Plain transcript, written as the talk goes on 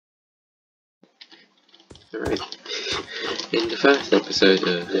Alright, in the first episode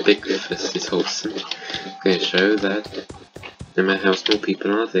of BikFast is wholesome, I'm going to show that no matter how small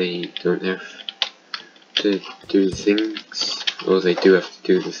people are, they don't have to do the things, or they do have to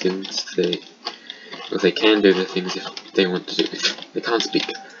do the things, or they can do the things if they want to do it. They can't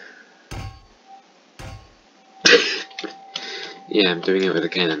speak. Yeah, I'm doing it with a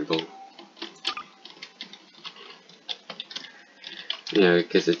cannonball. Yeah,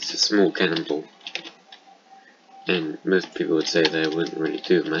 because it's a small cannonball. And most people would say they wouldn't really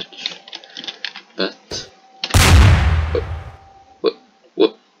do much, but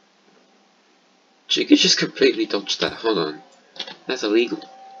what? She could just completely dodge that. Hold on, that's illegal.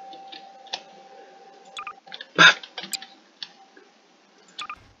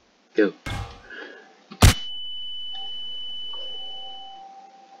 Go.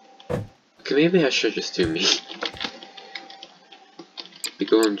 Okay, maybe I should just do me.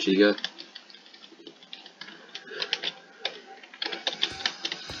 Go on, Giga.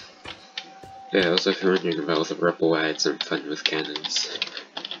 Yeah, also if you're wondering about the Rebel, I had some fun with cannons.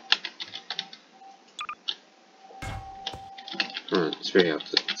 Oh, it's very hard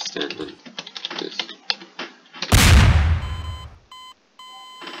to stand on this.